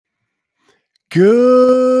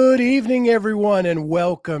Good evening, everyone, and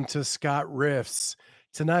welcome to Scott Riffs.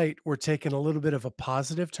 Tonight, we're taking a little bit of a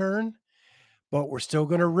positive turn, but we're still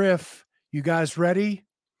going to riff. You guys ready?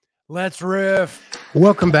 Let's riff.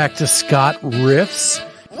 Welcome back to Scott Riffs.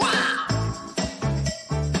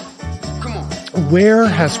 Come on. Where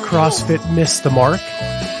has CrossFit missed the mark?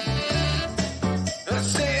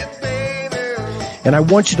 And I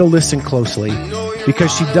want you to listen closely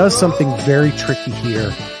because she does something very tricky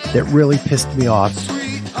here that really pissed me off.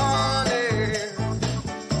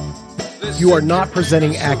 You are not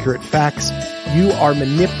presenting accurate facts. You are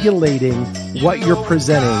manipulating what you're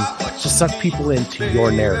presenting to suck people into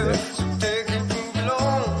your narrative.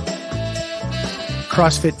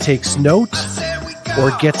 CrossFit takes note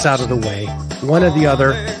or gets out of the way. One or the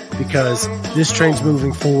other, because this train's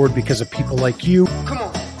moving forward because of people like you.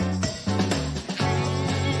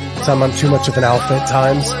 I'm too much of an alpha at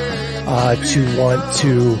times to want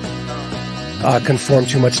to conform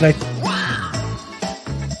too much. And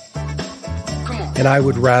I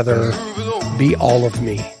would rather be all of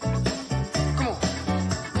me.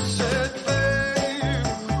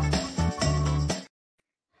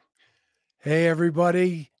 Hey,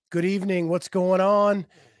 everybody. Good evening. What's going on?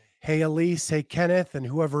 Hey, Elise. Hey, Kenneth, and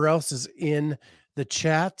whoever else is in the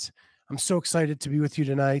chat. I'm so excited to be with you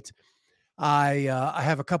tonight. I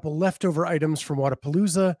have a couple leftover items from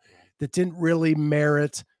Wodapalooza that didn't really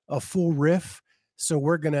merit a full riff. So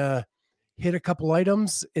we're going to hit a couple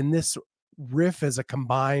items in this riff as a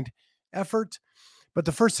combined effort. But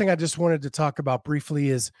the first thing I just wanted to talk about briefly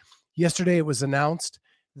is yesterday it was announced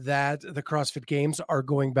that the CrossFit Games are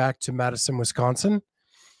going back to Madison, Wisconsin.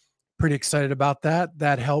 Pretty excited about that.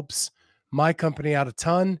 That helps my company out a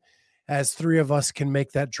ton, as 3 of us can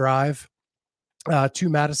make that drive to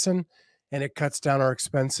Madison, and it cuts down our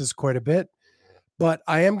expenses quite a bit. But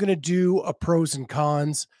I am going to do a pros and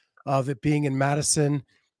cons of it being in Madison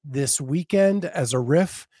this weekend as a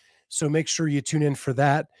riff. So make sure you tune in for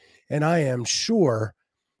that. And I am sure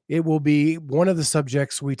it will be one of the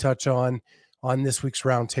subjects we touch on this week's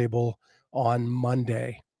roundtable on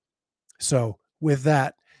Monday. So with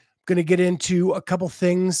that, I'm going to get into a couple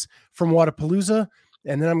things from Wodapalooza,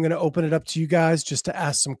 and then I'm going to open it up to you guys just to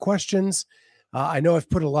ask some questions. I know I've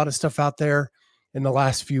put a lot of stuff out there in the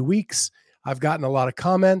last few weeks. I've gotten a lot of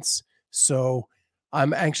comments, so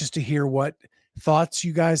I'm anxious to hear what thoughts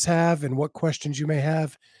you guys have and what questions you may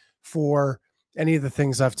have for any of the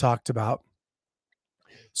things I've talked about.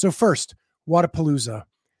 So first, Wodapalooza.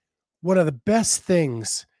 One of the best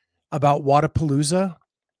things about Wodapalooza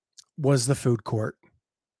was the food court.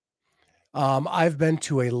 I've been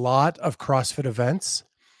to a lot of CrossFit events,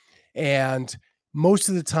 and most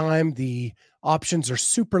of the time the options are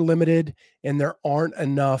super limited and there aren't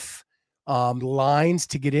enough lines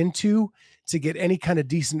to get into to get any kind of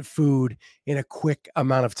decent food in a quick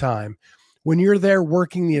amount of time. When you're there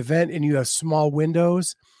working the event and you have small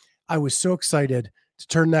windows, I was so excited to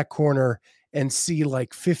turn that corner and see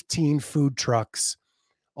like 15 food trucks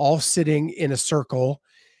all sitting in a circle.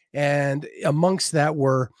 And amongst that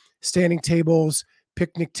were standing tables,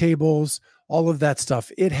 picnic tables, all of that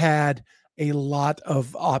stuff. It had a lot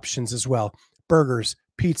of options as well. Burgers,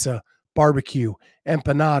 pizza, barbecue,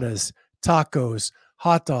 empanadas, tacos,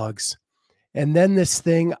 hot dogs. And then this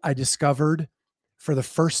thing I discovered for the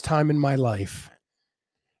first time in my life,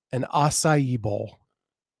 an acai bowl.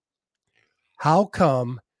 How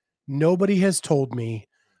come nobody has told me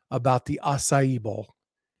about the acai bowl?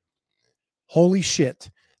 Holy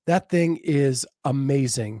shit. That thing is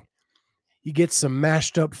amazing. You get some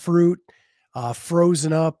mashed up fruit,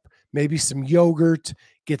 frozen up, maybe some yogurt,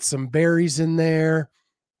 get some berries in there,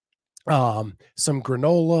 some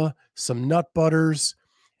granola, some nut butters,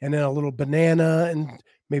 and then a little banana and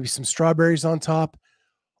maybe some strawberries on top.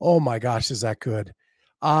 Oh my gosh, is that good?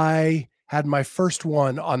 I had my first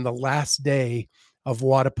one on the last day of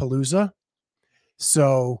Wodapalooza,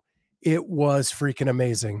 so it was freaking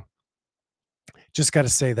amazing. Just got to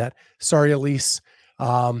say that. Sorry, Elise.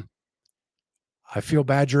 I feel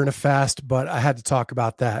bad you're in a fast, but I had to talk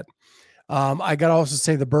about that. I got to also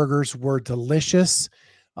say the burgers were delicious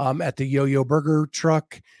at the Yo-Yo Burger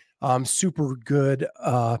Truck. Super good,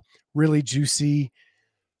 really juicy.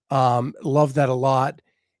 Love that a lot.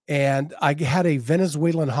 And I had a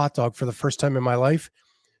Venezuelan hot dog for the first time in my life.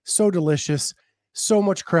 So delicious. So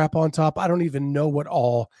much crap on top. I don't even know what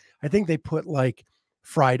all. I think they put like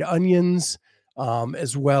fried onions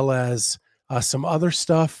as well as some other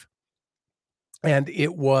stuff. And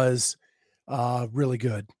it was really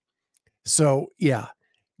good. So, yeah,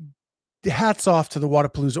 hats off to the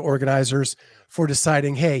Wodapalooza organizers for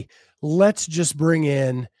deciding, hey, let's just bring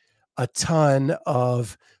in a ton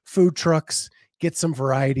of food trucks get some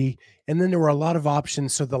variety. And then there were a lot of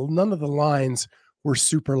options. So none of the lines were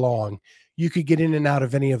super long. You could get in and out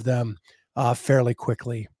of any of them fairly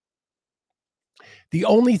quickly. The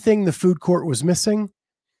only thing the food court was missing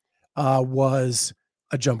was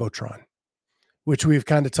a Jumbotron, which we've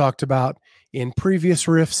kind of talked about in previous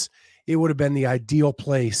riffs. It would have been the ideal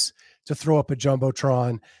place to throw up a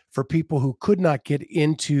Jumbotron for people who could not get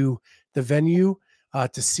into the venue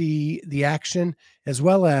to see the action, as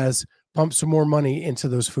well as pump some more money into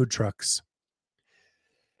those food trucks.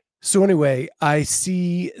 So anyway, I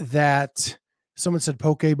see that someone said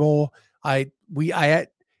poke bowl.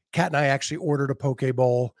 Kat and I actually ordered a poke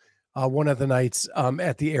bowl one of the nights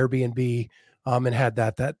at the Airbnb and had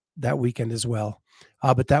that weekend as well.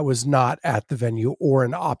 But that was not at the venue or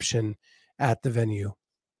an option at the venue.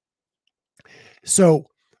 So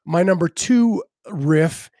my number 2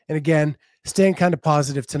 riff, and again, staying kind of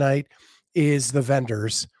positive tonight, is the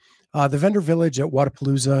vendors. The vendor village at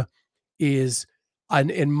Wodapalooza is,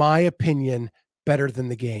 in my opinion, better than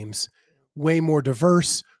the games. Way more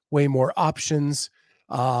diverse, way more options.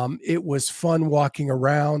 It was fun walking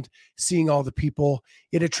around, seeing all the people.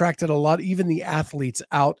 It attracted a lot, even the athletes,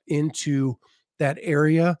 out into that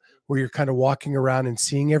area where you're kind of walking around and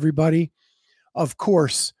seeing everybody. Of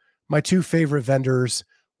course, my 2 favorite vendors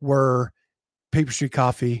were Paper Street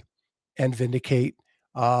Coffee and Vindicate.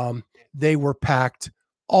 They were packed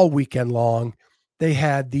all weekend long. They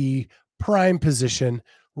had the prime position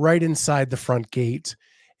right inside the front gate,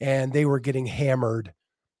 and they were getting hammered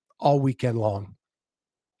all weekend long.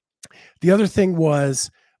 The other thing was,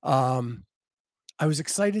 I was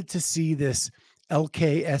excited to see this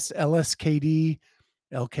LSKD,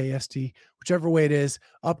 LKSD, whichever way it is,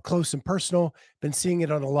 up close and personal. Been seeing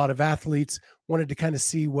it on a lot of athletes. Wanted to kind of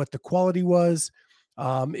see what the quality was.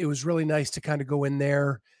 It was really nice to kind of go in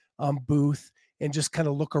their booth and just kind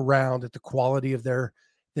of look around at the quality of their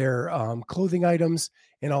clothing items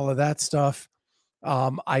and all of that stuff.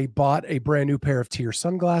 I bought a brand new pair of Tier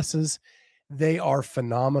sunglasses. They are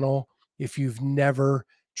phenomenal. If you've never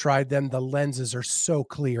tried them, the lenses are so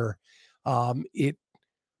clear.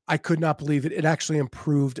 I could not believe it. It actually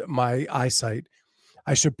improved my eyesight.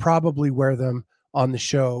 I should probably wear them on the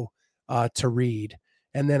show to read,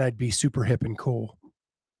 and then I'd be super hip and cool.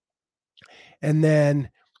 And then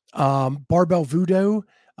Barbell Voodoo,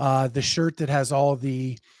 the shirt that has all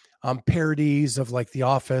the parodies of like The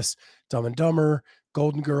Office, Dumb and Dumber,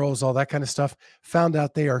 Golden Girls, all that kind of stuff. Found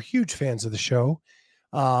out they are huge fans of the show.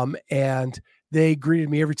 And they greeted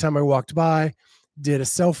me every time I walked by, did a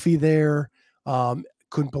selfie there.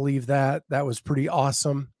 Couldn't believe that. That was pretty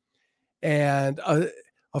awesome. And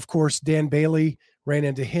of course, Dan Bailey, ran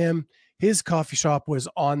into him. His coffee shop was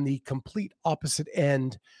on the complete opposite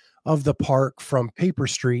end of the park from Paper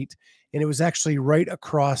Street. And it was actually right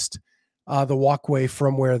across the walkway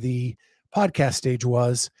from where the podcast stage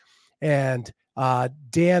was. And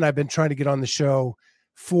Dan, I've been trying to get on the show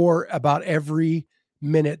for about every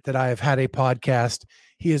minute that I have had a podcast.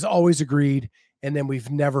 He has always agreed, and then we've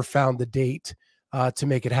never found the date to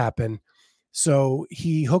make it happen. So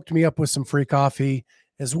he hooked me up with some free coffee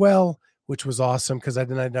as well, which was awesome because I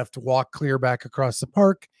didn't have to walk clear back across the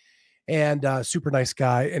park. And super nice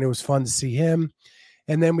guy, and it was fun to see him.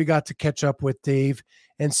 And then we got to catch up with Dave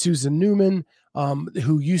and Susan Newman,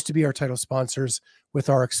 who used to be our title sponsors with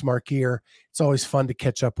RX Smart Gear. It's always fun to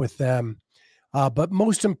catch up with them. But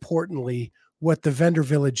most importantly, what the vendor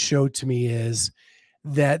village showed to me is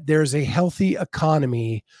that there's a healthy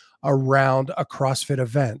economy around a CrossFit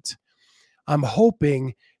event. I'm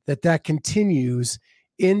hoping that that continues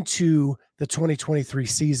into the 2023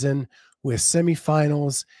 season with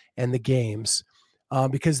semifinals and the games,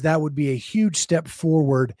 because that would be a huge step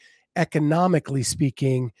forward, economically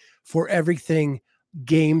speaking, for everything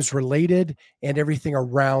games related and everything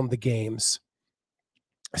around the games.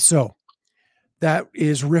 So that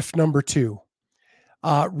is riff number 2.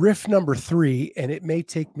 Riff number 3, and it may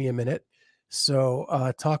take me a minute,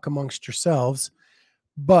 so talk amongst yourselves.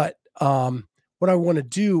 But what I want to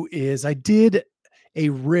do is I did a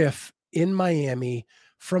riff in Miami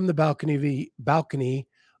from the balcony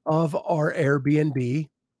of our Airbnb,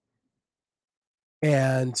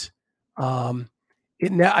 and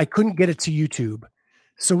now I couldn't get it to YouTube.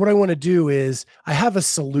 So what I want to do is I have a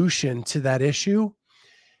solution to that issue,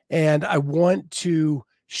 and I want to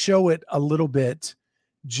show it a little bit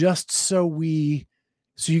just so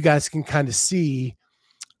you guys can kind of see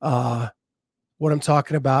what I'm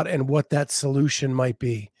talking about and what that solution might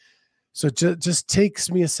be. So it just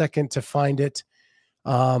takes me a second to find it.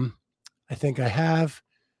 I think I have.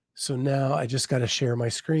 So now I just got to share my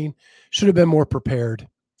screen. Should have been more prepared,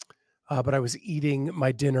 but I was eating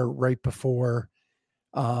my dinner right before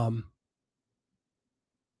right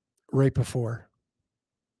before.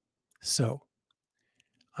 So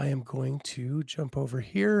I am going to jump over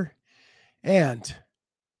here, and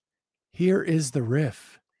here is the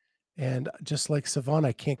riff. And just like Savannah,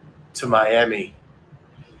 I can't to Miami.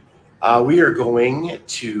 We are going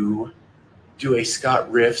to do a Scott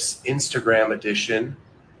Riffs Instagram edition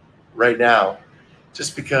right now,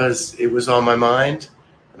 just because it was on my mind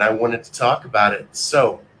and I wanted to talk about it.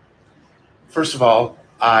 So, first of all,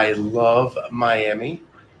 I love Miami.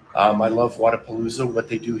 I love Wodapalooza. What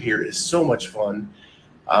they do here is so much fun.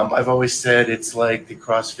 I've always said it's like the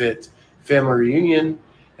CrossFit family reunion,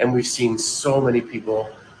 and we've seen so many people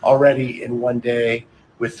already in one day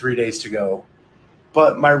with 3 days to go.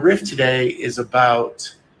 But my riff today is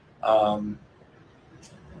about um,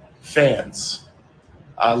 fans.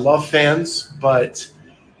 I love fans, but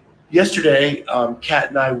yesterday, Kat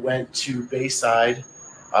and I went to Bayside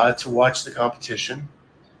to watch the competition,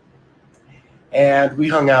 and we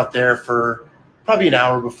hung out there for probably an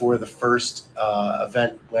hour before the first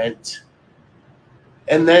event went.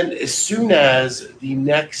 And then, as soon as the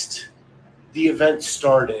event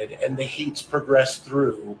started and the heats progressed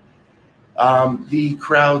through, the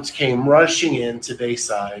crowds came rushing into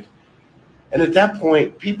Bayside. And at that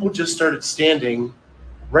point, people just started standing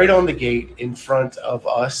right on the gate in front of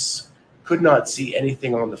us, could not see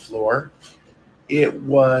anything on the floor. It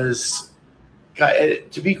was,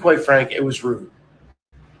 to be quite frank, it was rude.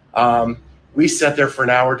 We sat there for an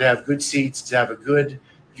hour to have good seats, to have a good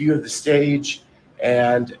view of the stage,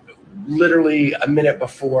 and literally a minute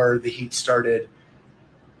before the heat started,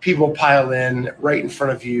 people pile in right in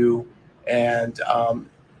front of you and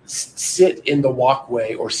sit in the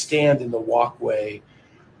walkway or stand in the walkway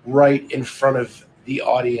right in front of the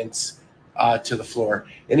audience to the floor.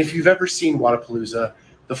 And if you've ever seen Wodapalooza,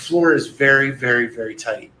 the floor is very, very, very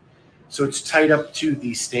tight. So it's tight up to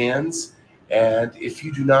the stands. And if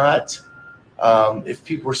you do not, if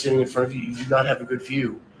people are sitting in front of you, you do not have a good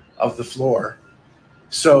view of the floor.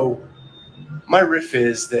 So my riff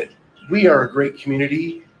is that we are a great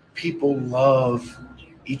community. People love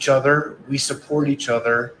each other. We support each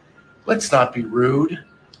other. Let's not be rude.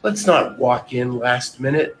 Let's not walk in last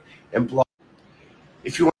minute and block.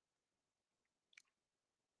 If you want.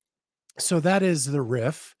 So that is the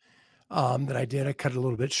riff that I did. I cut it a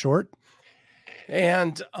little bit short,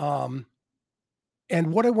 and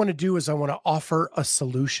what I want to do is I want to offer a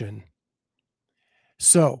solution.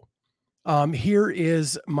 So here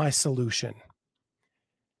is my solution.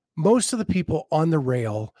 Most of the people on the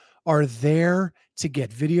rail are there to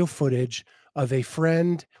get video footage of a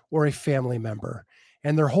friend or a family member,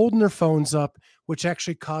 and they're holding their phones up, which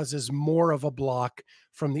actually causes more of a block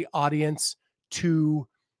from the audience to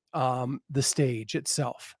the stage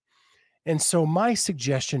itself. And so my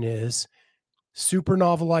suggestion is super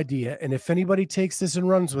novel idea. And if anybody takes this and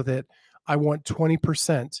runs with it, I want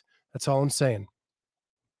 20%. That's all I'm saying.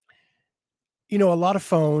 You know, a lot of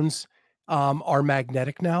phones are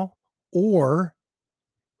magnetic now, or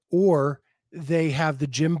they have the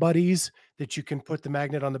gym buddies that you can put the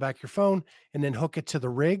magnet on the back of your phone and then hook it to the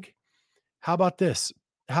rig. How about this?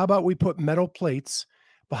 How about we put metal plates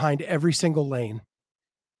behind every single lane,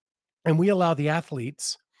 and we allow the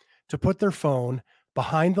athletes to put their phone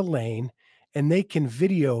behind the lane, and they can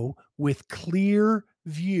video with clear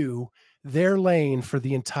view their lane for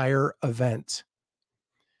the entire event.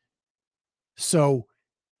 So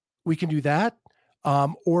we can do that.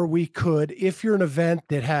 Or we could, if you're an event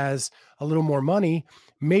that has a little more money,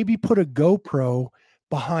 maybe put a GoPro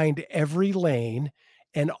behind every lane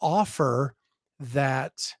and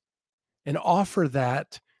that offer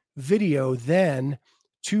that video then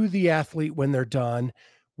to the athlete when they're done,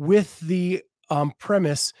 with the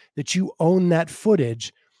premise that you own that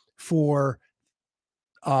footage for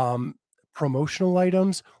promotional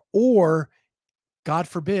items, or God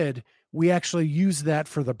forbid, we actually use that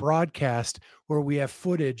for the broadcast where we have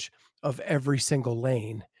footage of every single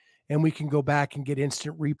lane, and we can go back and get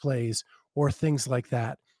instant replays or things like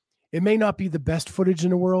that. It may not be the best footage in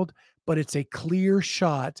the world, but it's a clear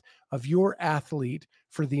shot of your athlete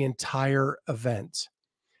for the entire event.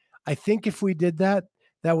 I think if we did that,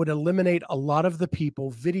 that would eliminate a lot of the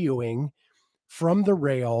people videoing from the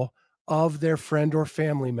rail of their friend or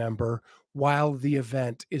family member while the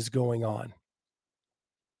event is going on.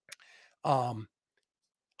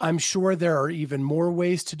 I'm sure there are even more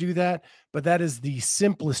ways to do that, but that is the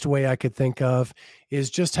simplest way I could think of,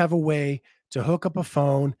 is just have a way to hook up a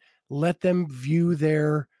phone, let them view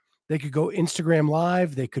they could go Instagram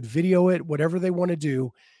live, they could video it, whatever they want to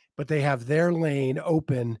do, but they have their lane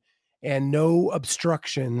open and no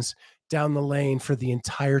obstructions down the lane for the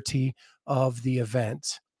entirety of the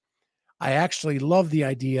event. I actually love the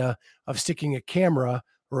idea of sticking a camera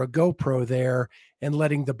or a GoPro there and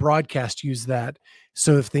letting the broadcast use that.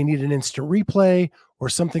 So if they need an instant replay or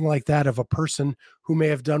something like that of a person who may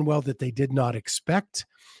have done well that they did not expect,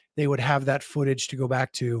 they would have that footage to go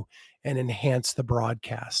back to and enhance the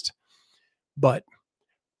broadcast. But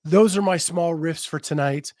those are my small riffs for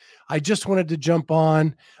tonight. I just wanted to jump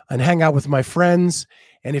on and hang out with my friends.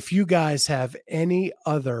 And if you guys have any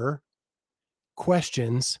other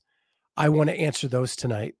questions, I want to answer those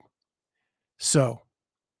tonight. So,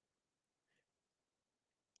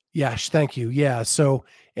 yes, thank you. Yeah. So,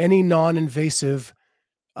 any non invasive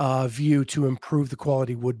view to improve the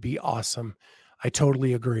quality would be awesome. I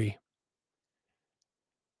totally agree.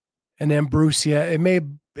 And then Bruce, yeah, it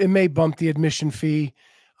may bump the admission fee,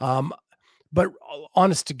 um, but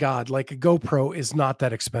honest to God, like a GoPro is not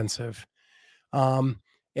that expensive. Um,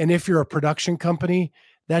 and if you're a production company,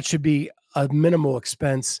 that should be a minimal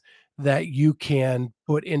expense that you can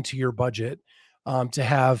put into your budget to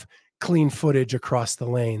have clean footage across the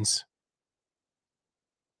lanes.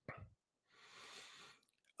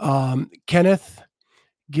 Kenneth,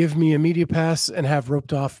 give me a media pass and have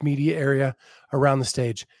roped off media area around the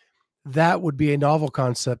stage. That would be a novel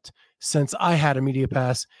concept since I had a media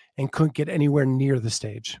pass and couldn't get anywhere near the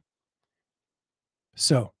stage.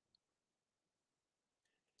 So,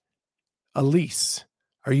 Elise,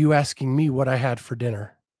 are you asking me what I had for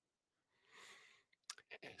dinner?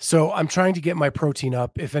 So, I'm trying to get my protein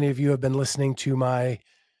up. If any of you have been listening to my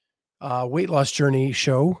weight loss journey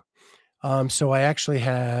show, so I actually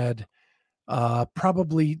had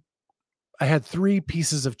probably I had 3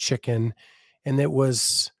 pieces of chicken, and it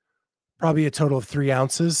was probably a total of 3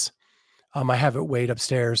 ounces. I have it weighed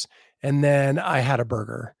upstairs. And then I had a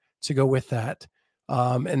burger to go with that.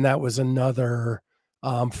 And that was another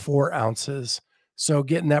 4 ounces. So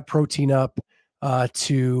getting that protein up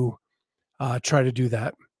to try to do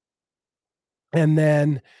that. And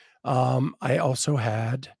then I also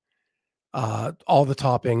had all the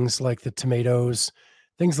toppings like the tomatoes,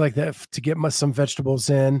 things like that to get some vegetables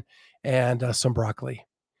in and some broccoli.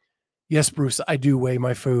 Yes, Bruce, I do weigh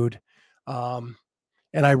my food. Um,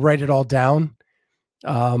 and I write it all down.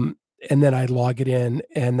 Um, and then I log it in,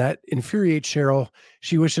 and that infuriates Cheryl.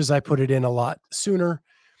 She wishes I put it in a lot sooner,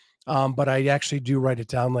 but I actually do write it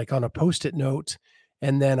down like on a post-it note,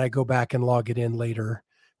 and then I go back and log it in later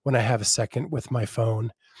when I have a second with my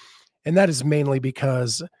phone. And that is mainly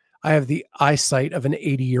because I have the eyesight of an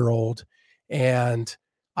 80-year-old, and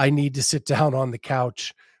I need to sit down on the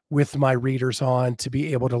couch with my readers on to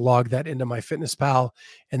be able to log that into my Fitness Pal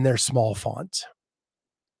in their small font.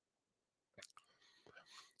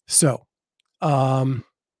 So, um,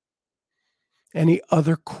 any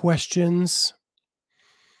other questions?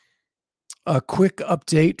 A quick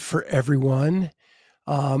update for everyone.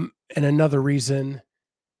 And another reason,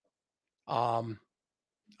 um,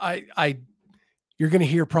 I you're going to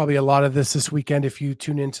hear probably a lot of this weekend if you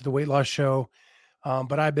tune into the weight loss show.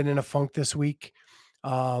 But I've been in a funk this week.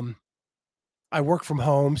 Um, I work from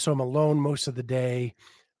home, so I'm alone most of the day.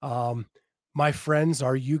 Um, my friends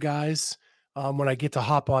are you guys. When I get to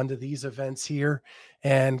hop onto these events here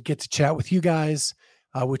and get to chat with you guys,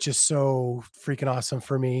 which is so freaking awesome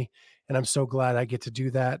for me. And I'm so glad I get to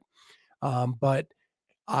do that. But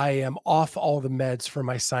I am off all the meds for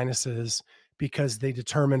my sinuses because they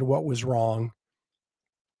determined what was wrong.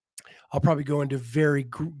 I'll probably go into very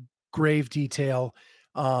grave detail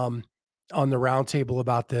um, on the roundtable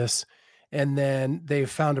about this. And then they've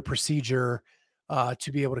found a procedure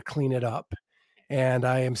to be able to clean it up. And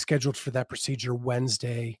I am scheduled for that procedure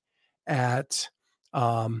at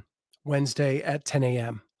um, Wednesday at 10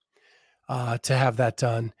 a.m. To have that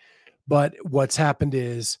done. But what's happened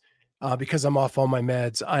is because I'm off all my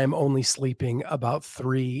meds, I am only sleeping about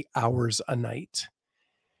 3 hours a night.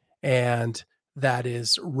 And that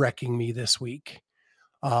is wrecking me this week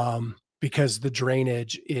because the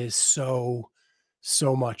drainage is so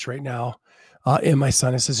much right now in my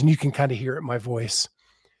sinuses. And you can kind of hear it in my voice.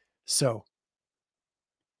 So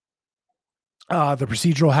the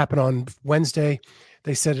procedure will happen on Wednesday.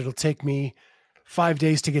 They said it'll take me 5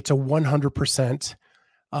 days to get to 100%.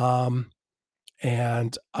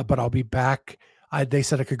 But I'll be back. They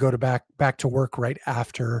said I could go to back to work right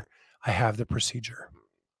after I have the procedure.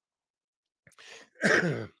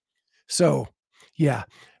 So, yeah,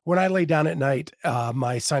 when I lay down at night,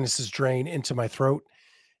 my sinuses drain into my throat,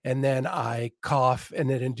 and then I cough,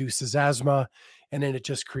 and it induces asthma, and then it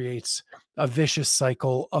just creates a vicious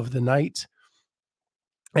cycle of the night.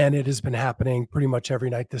 And it has been happening pretty much every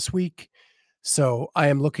night this week. So I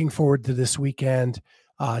am looking forward to this weekend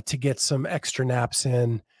to get some extra naps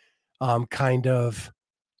in, kind of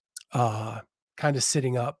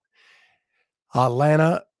sitting up.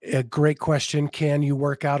 Lana, a great question. Can you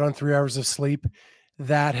work out on 3 hours of sleep?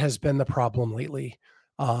 That has been the problem lately.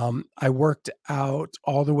 I worked out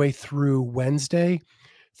all the way through Wednesday.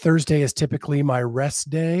 Thursday is typically my rest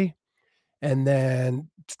day. And then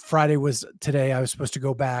Friday was today. I was supposed to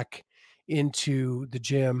go back into the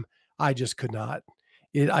gym. I just could not.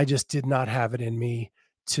 I just did not have it in me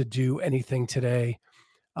to do anything today.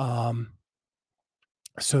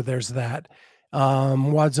 So there's that.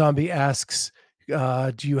 Wad Zombie asks,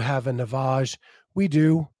 do you have a Navage? We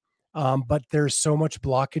do, but there's so much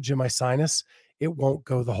blockage in my sinus, it won't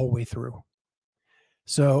go the whole way through.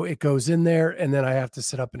 So it goes in there, and then I have to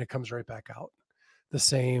sit up, and it comes right back out the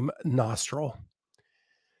same nostril.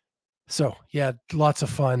 So yeah, lots of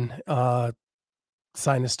fun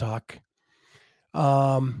sinus talk.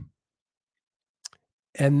 And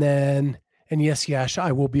yes, Yash,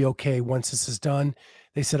 I will be okay once this is done.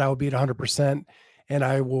 They said I will be at 100% and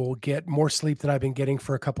I will get more sleep than I've been getting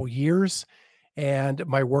for a couple years, and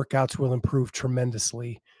my workouts will improve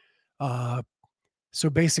tremendously. So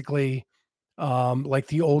basically, like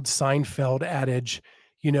the old Seinfeld adage,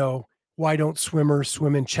 you know, why don't swimmers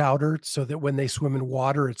swim in chowder so that when they swim in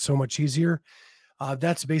water, it's so much easier?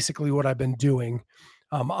 That's basically what I've been doing.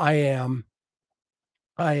 Um, I am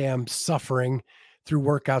I am suffering through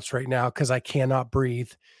workouts right now because I cannot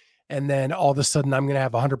breathe. And then all of a sudden, I'm going to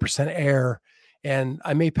have 100% air and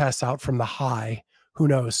I may pass out from the high. Who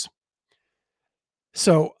knows?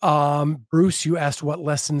 So, Bruce, you asked what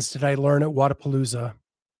lessons did I learn at Wodapalooza?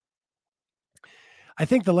 I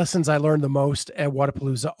think the lessons I learned the most at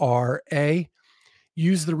Wodapalooza are A,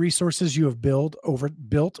 use the resources you have built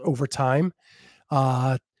over time,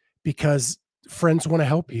 uh, because friends want to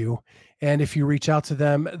help you. And if you reach out to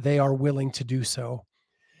them, they are willing to do so.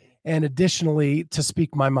 And additionally, to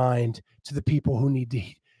speak my mind to the people who need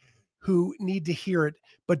to hear it,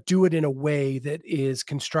 but do it in a way that is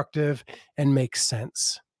constructive and makes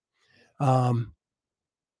sense. Um,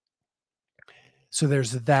 so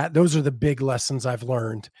there's that. Those are the big lessons I've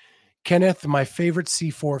learned. Kenneth, my favorite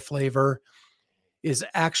C4 flavor is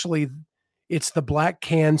actually it's the black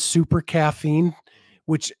can super caffeine,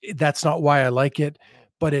 which that's not why I like it,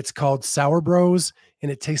 but it's called Sour Bros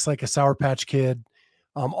and it tastes like a Sour Patch Kid,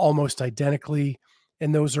 almost identically.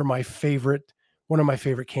 And those are one of my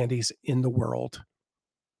favorite candies in the world.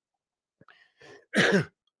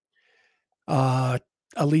 uh,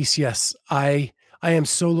 Elise, yes, I am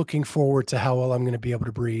so looking forward to how well I'm going to be able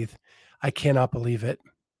to breathe. I cannot believe it.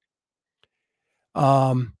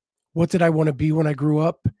 Um, what did I want to be when I grew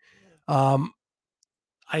up? Um,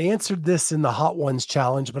 I answered this in the Hot Ones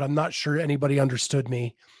challenge, but I'm not sure anybody understood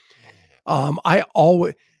me. I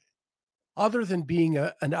always, other than being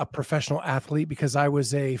a professional athlete, because I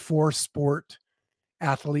was a four sport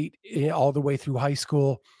athlete all the way through high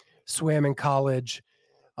school, swam in college.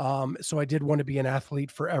 So I did want to be an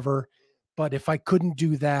athlete forever. But if I couldn't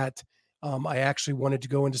do that, I actually wanted to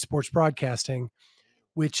go into sports broadcasting,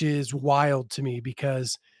 which is wild to me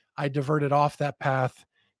because I diverted off that path,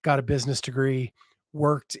 got a business degree,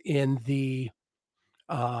 worked in the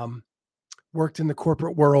um, worked in the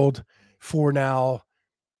corporate world for now,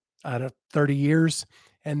 I don't know, 30 years,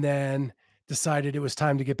 and then decided it was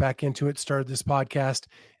time to get back into it, started this podcast,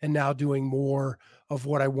 and now doing more of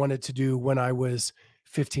what I wanted to do when I was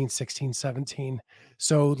 15, 16, 17.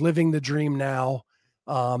 So living the dream now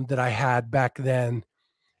that I had back then,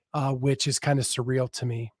 which is kind of surreal to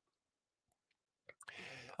me.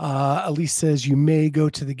 Elise says, you may go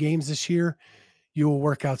to the games this year. You will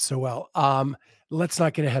work out so well. Let's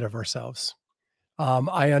not get ahead of ourselves.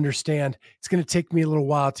 I understand it's going to take me a little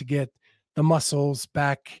while to get the muscles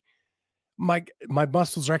back. My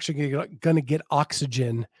muscles are actually going to get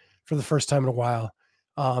oxygen for the first time in a while.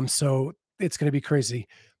 So it's going to be crazy.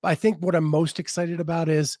 But I think what I'm most excited about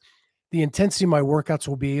is the intensity of my workouts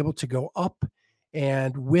will be able to go up.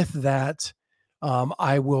 And with that,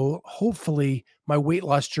 I will hopefully, my weight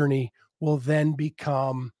loss journey will then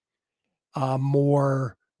become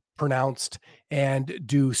more pronounced and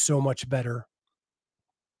do so much better.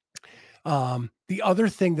 The other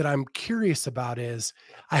thing that I'm curious about is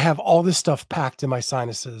I have all this stuff packed in my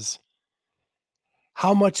sinuses.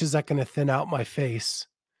 How much is that going to thin out my face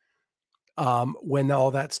when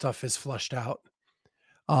all that stuff is flushed out?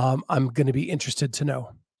 I'm going to be interested to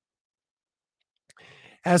know.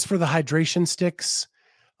 As for the hydration sticks,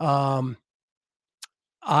 um,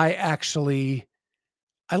 I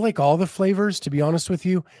like all the flavors, to be honest with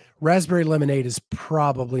you. Raspberry lemonade is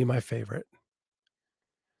probably my favorite.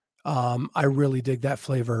 I really dig that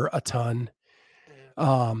flavor a ton.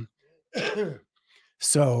 Um,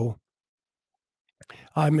 so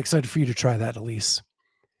I'm excited for you to try that, Elise.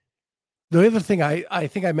 The other thing I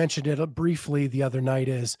think I mentioned it briefly the other night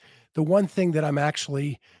is the one thing that I'm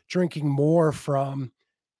actually drinking more from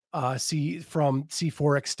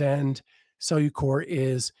C4 Extend Cellucor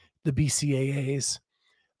is the BCAAs.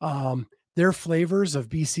 Their flavors of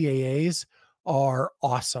BCAAs are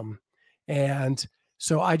awesome. And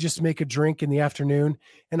so I just make a drink in the afternoon,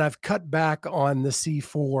 and I've cut back on the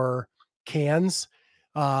C4 cans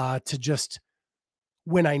to just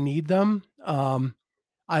when I need them.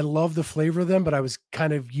 I love the flavor of them, but I was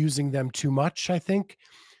kind of using them too much, I think.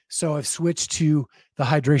 So I've switched to the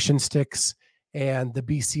hydration sticks and the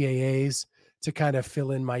BCAAs to kind of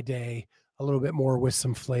fill in my day a little bit more with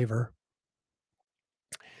some flavor.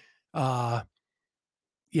 Yeah,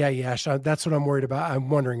 Yash, that's what I'm worried about. I'm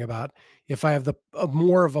wondering about if I have the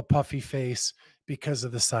more of a puffy face because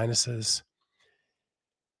of the sinuses.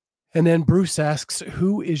 And then Bruce asks,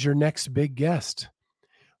 who is your next big guest?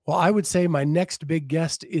 Well, I would say my next big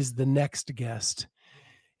guest is the next guest.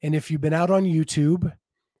 And if you've been out on YouTube,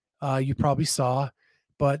 you probably saw,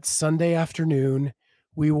 but Sunday afternoon,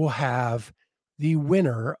 we will have the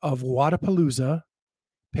winner of Wodapalooza,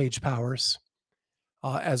 Paige Powers,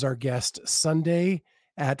 as our guest Sunday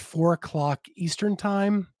at 4:00 Eastern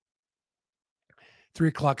Time,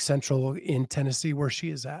 3:00 Central in Tennessee, where she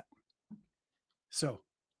is at. So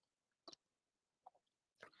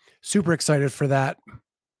super excited for that.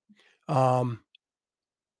 And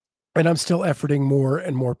I'm still efforting more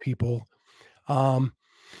and more people.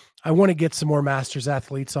 I want to get some more Masters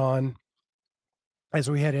athletes on as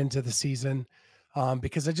we head into the season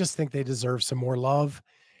because I just think they deserve some more love.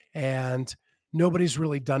 And nobody's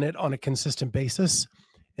really done it on a consistent basis.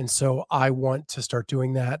 And so I want to start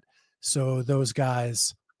doing that. So those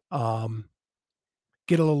guys get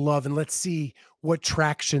a little love, and let's see what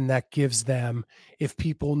traction that gives them if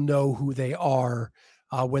people know who they are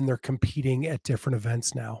when they're competing at different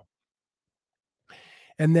events now.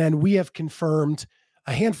 And then we have confirmed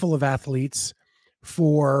a handful of athletes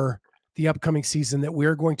for the upcoming season that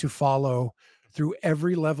we're going to follow through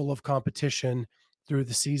every level of competition through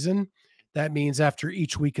the season. That means after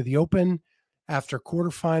each week of the Open, after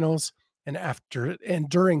quarterfinals, and after and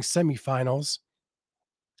during semifinals,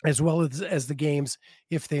 as well as the games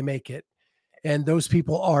if they make it. And those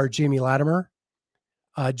people are Jamie Latimer,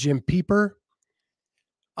 Jim Pieper,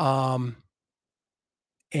 and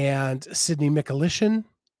Sydney Mikulishin,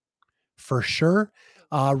 for sure.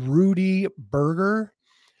 Rudy Berger,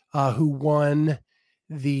 who won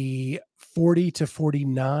the 40 to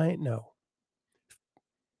 49. No,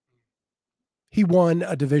 he won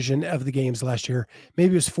a division of the games last year.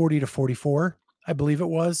 Maybe it was 40 to 44, I believe it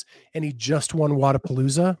was. And he just won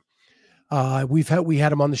Wodapalooza. We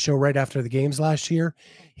had him on the show right after the games last year.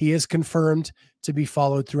 He is confirmed to be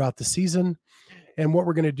followed throughout the season. And what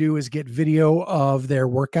we're going to do is get video of their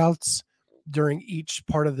workouts during each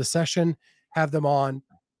part of the session, have them on,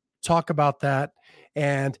 talk about that,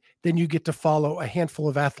 and then you get to follow a handful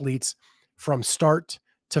of athletes from start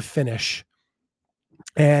to finish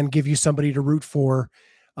and give you somebody to root for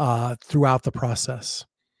throughout the process.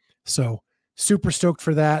 So super stoked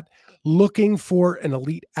for that. Looking for an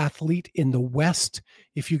elite athlete in the West.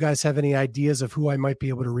 If you guys have any ideas of who I might be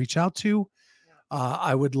able to reach out to,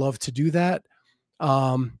 I would love to do that.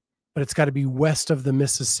 But it's got to be west of the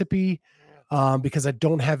Mississippi because I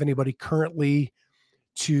don't have anybody currently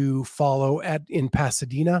to follow in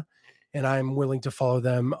Pasadena, and I'm willing to follow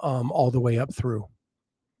them all the way up through.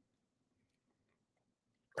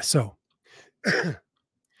 So,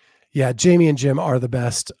 yeah, Jamie and Jim are the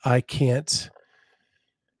best. I can't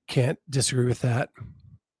disagree with that.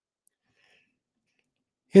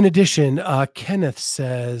 In addition, Kenneth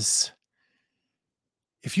says,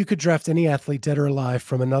 if you could draft any athlete, dead or alive,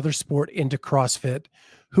 from another sport into CrossFit,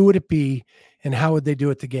 who would it be and how would they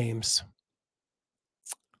do at the games?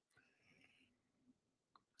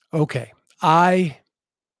 Okay. I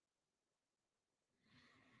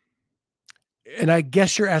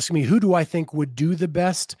guess you're asking me, who do I think would do the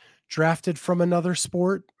best drafted from another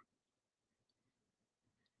sport?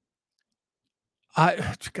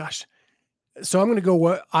 Gosh. So I'm going to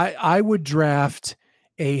go I would draft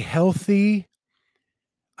a healthy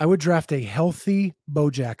Bo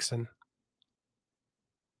Jackson.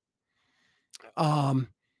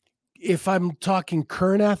 If I'm talking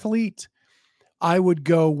current athlete, I would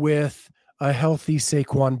go with a healthy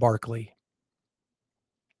Saquon Barkley.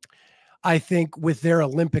 I think with their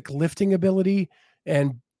Olympic lifting ability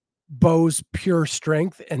and Bo's pure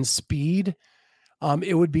strength and speed,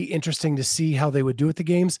 it would be interesting to see how they would do at the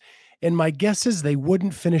games. And my guess is they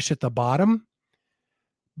wouldn't finish at the bottom,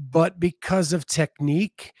 but because of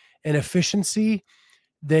technique and efficiency,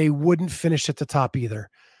 they wouldn't finish at the top either.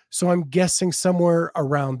 So I'm guessing somewhere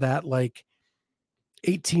around that like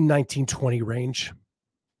 18, 19, 20 range.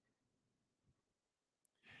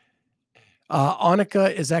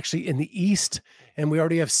 Annika is actually in the East, and we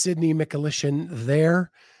already have Sydney Michalician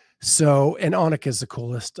there. So, and Annika is the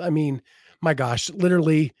coolest. I mean, my gosh,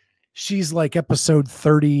 literally, she's like episode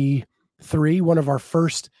 33, one of our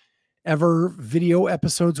first ever video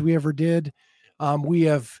episodes we ever did. Um, we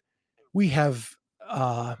have, we have,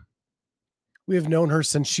 uh, we have known her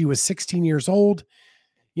since she was 16 years old.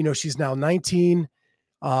 You know, she's now 19.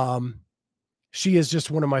 Um, she is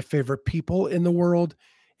just one of my favorite people in the world,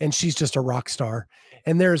 and she's just a rock star.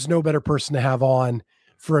 And there's no better person to have on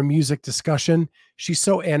for a music discussion. She's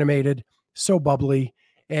so animated, so bubbly,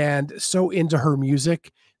 and so into her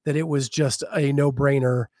music that it was just a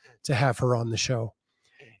no-brainer to have her on the show.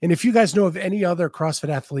 And if you guys know of any other CrossFit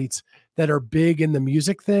athletes that are big in the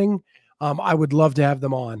music thing, I would love to have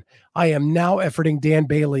them on. I am now efforting Dan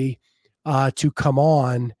Bailey to come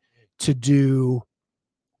on to do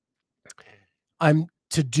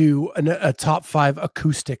a top 5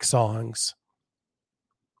 acoustic songs.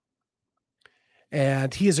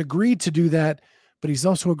 And he has agreed to do that, but he's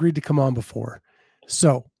also agreed to come on before.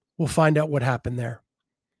 So we'll find out what happened there.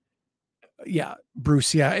 Yeah,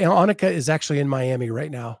 Bruce. Yeah. And Annika is actually in Miami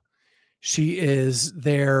right now. She is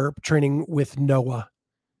there training with Noah.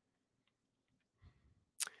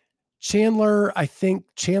 Chandler, I think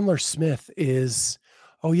Chandler Smith is,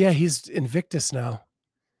 oh, yeah, he's Invictus now,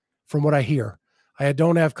 from what I hear. I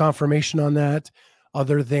don't have confirmation on that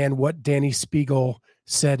other than what Danny Spiegel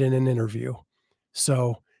said in an interview.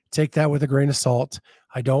 So take that with a grain of salt.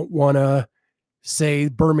 I don't want to say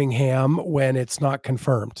Birmingham when it's not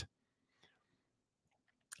confirmed.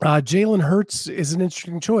 Jalen Hurts is an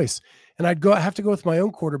interesting choice. And I have to go with my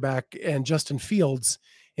own quarterback and Justin Fields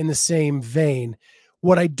in the same vein.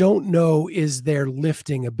 What I don't know is their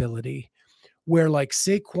lifting ability, where like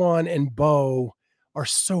Saquon and Bo are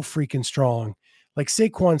so freaking strong. Like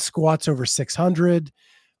Saquon squats over 600.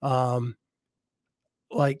 Um,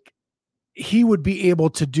 like he would be able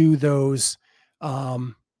to do those.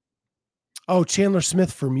 Um, oh, Chandler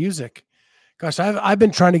Smith for music. Gosh, I've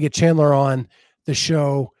been trying to get Chandler on the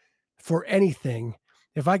show for anything.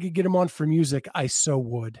 If I could get him on for music, I so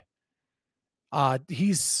would.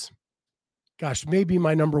 He's, gosh, maybe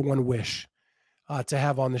my number one wish to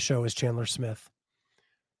have on the show is Chandler Smith.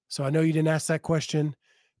 So I know you didn't ask that question,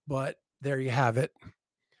 but there you have it.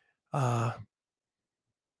 Uh,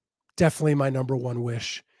 Definitely my number one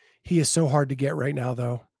wish. He is so hard to get right now,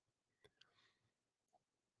 though.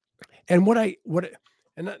 And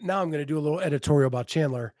and now I'm going to do a little editorial about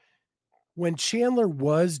Chandler. When Chandler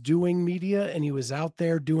was doing media and he was out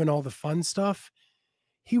there doing all the fun stuff,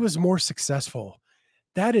 he was more successful.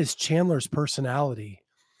 That is Chandler's personality.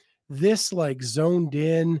 This like zoned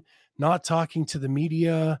in, not talking to the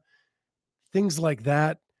media, things like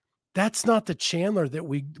that. That's not the Chandler that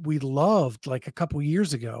we loved like a couple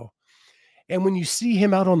years ago. And when you see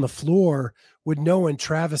him out on the floor with Noah and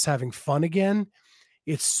Travis having fun again,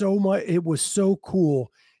 it was so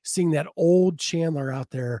cool seeing that old Chandler out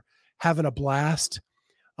there having a blast.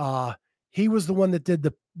 Uh, he was the one that did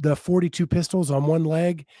the 42 pistols on one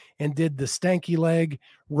leg and did the stanky leg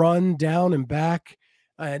run down and back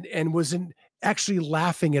and was actually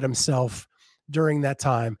laughing at himself during that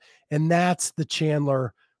time. And that's the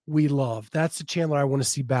Chandler we love. That's the Chandler I want to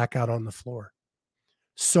see back out on the floor.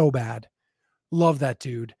 So bad. Love that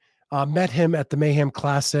dude. Met him at the Mayhem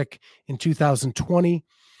Classic in 2020.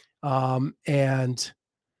 And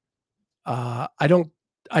I don't,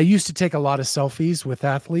 I used to take a lot of selfies with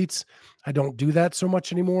athletes. I don't do that so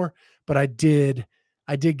much anymore, but I did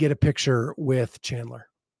get a picture with Chandler.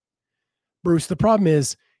 Bruce, the problem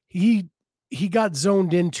is he got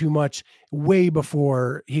zoned in too much way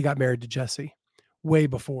before he got married to Jesse. Way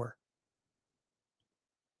before.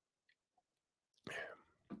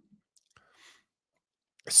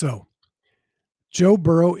 So Joe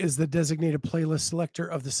Burrow is the designated playlist selector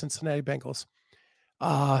of the Cincinnati Bengals.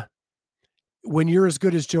 Uh, when you're as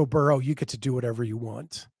good as Joe Burrow, you get to do whatever you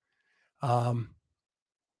want. Um,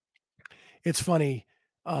 it's funny.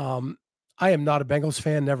 Um, I am not a Bengals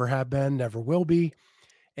fan, never have been, never will be.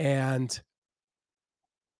 And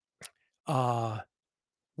uh,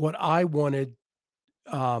 what I wanted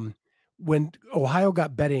when Ohio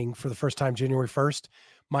got betting for the first time January 1st,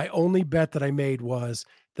 my only bet that I made was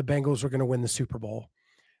the Bengals were going to win the Super Bowl.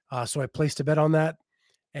 So I placed a bet on that.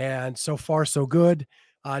 And so far, so good.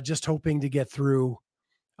 Just hoping to get through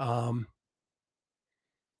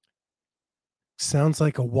Sounds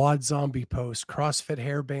like a Wad Zombie post, CrossFit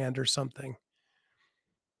hairband or something.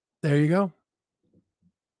 There you go.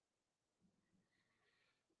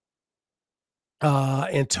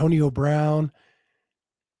 Antonio Brown.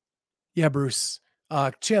 Yeah, Bruce.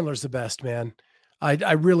 Chandler's the best, man.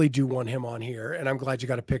 I really do want him on here, and I'm glad you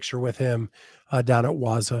got a picture with him down at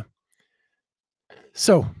Waza.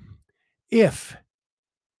 So, if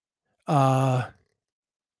I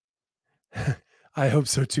hope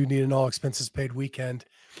so too, need an all expenses paid weekend.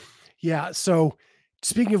 Yeah. So,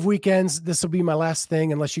 speaking of weekends, this will be my last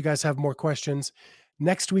thing, unless you guys have more questions.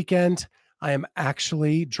 Next weekend, I am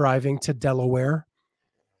actually driving to Delaware.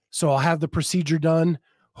 So I'll have the procedure done,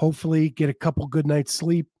 hopefully get a couple good nights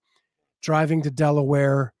sleep, driving to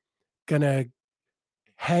Delaware, gonna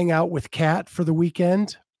hang out with Kat for the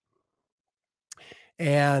weekend.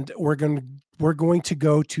 And we're going to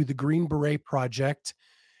go to the Green Beret Project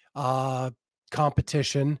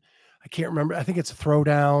competition. I can't remember. I think it's a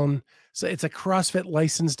throwdown. So it's a CrossFit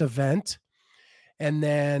licensed event. And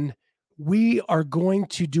then we are going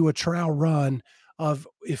to do a trial run of,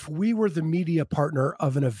 if we were the media partner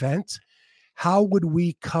of an event, how would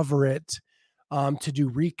we cover it, to do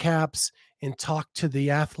recaps and talk to the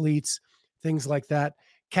athletes, things like that.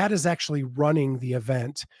 Kat is actually running the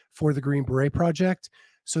event for the Green Beret Project.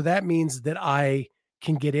 So that means that I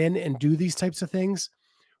can get in and do these types of things.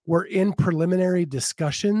 We're in preliminary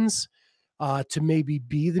discussions to maybe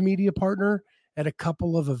be the media partner at a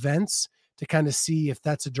couple of events to kind of see if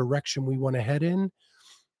that's a direction we want to head in.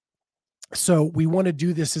 So we want to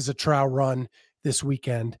do this as a trial run this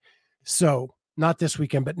weekend. So not this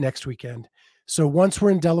weekend, but next weekend. So once we're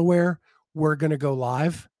in Delaware, we're going to go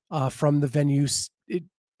live from the venue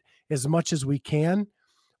as much as we can,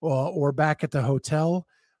 or back at the hotel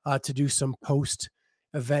to do some post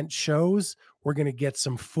event shows. We're going to get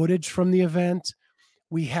some footage from the event.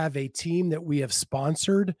 We have a team that we have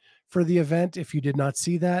sponsored for the event. If you did not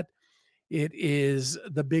see that, it is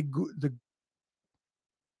the big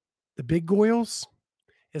Goyles,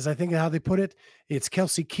 is I think how they put it. It's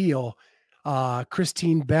Kelsey Keel,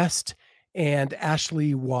 Christine Best, and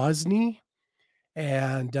Ashley Wozni.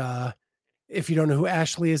 And if you don't know who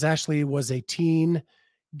Ashley is, Ashley was a teen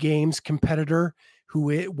games competitor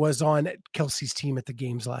who was on Kelsey's team at the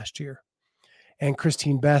games last year. And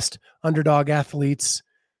Christine Best, underdog athletes.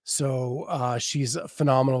 So she's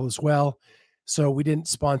phenomenal as well. So we didn't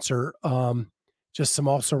sponsor just some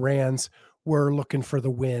also rans. We're looking for the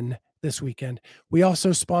win this weekend. We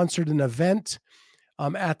also sponsored an event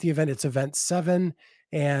at the event. It's event 7,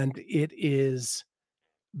 and it is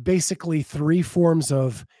basically 3 forms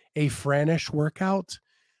of a Franish workout.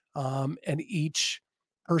 And each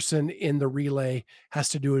person in the relay has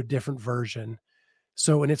to do a different version.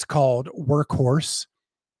 So, and it's called Workhorse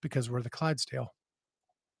because we're the Clydesdale.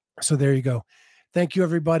 So there you go. Thank you,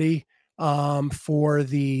 everybody, for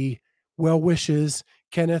the well wishes.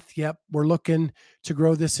 Kenneth, yep, we're looking to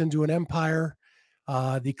grow this into an empire,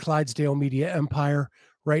 the Clydesdale Media empire.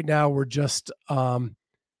 Right now, we're just 4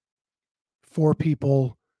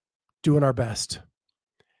 people doing our best.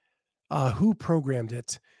 Who programmed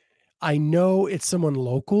it? I know it's someone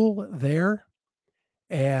local there,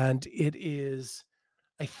 and it is,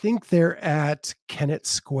 I think they're at Kennett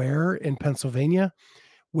Square in Pennsylvania,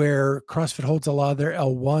 where CrossFit holds a lot of their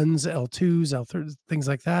L1s, L2s, L3s, things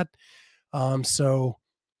like that. So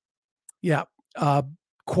yeah,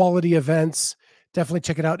 quality events. Definitely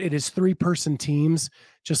check it out. It is 3-person teams,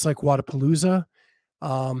 just like Wodapalooza.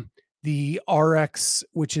 The RX,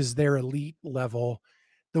 which is their elite level,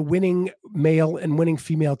 the winning male and winning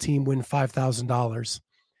female team win $5,000.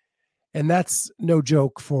 And that's no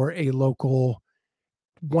joke for a local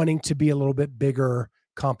wanting to be a little bit bigger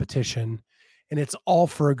competition. And it's all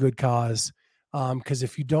for a good cause. Because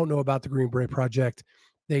if you don't know about the Green Beret Project,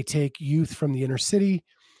 they take youth from the inner city,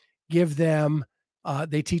 give them,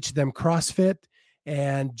 they teach them CrossFit,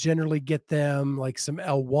 and generally get them like some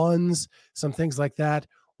L1s, some things like that,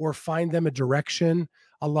 or find them a direction.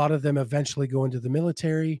 A lot of them eventually go into the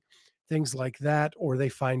military, things like that, or they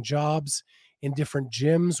find jobs in different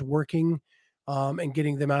gyms working, and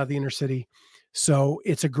getting them out of the inner city. So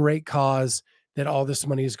it's a great cause that all this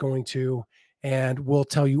money is going to, and we'll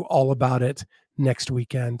tell you all about it next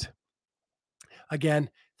weekend.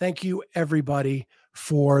 Again, thank you, everybody,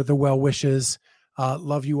 for the well wishes.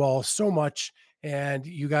 Love you all so much. And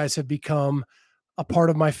you guys have become a part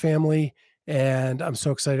of my family. And I'm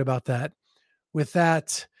so excited about that. With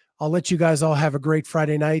that, I'll let you guys all have a great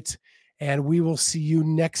Friday night. And we will see you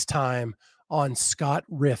next time on Scott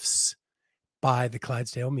Riffs by the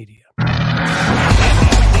Clydesdale Media.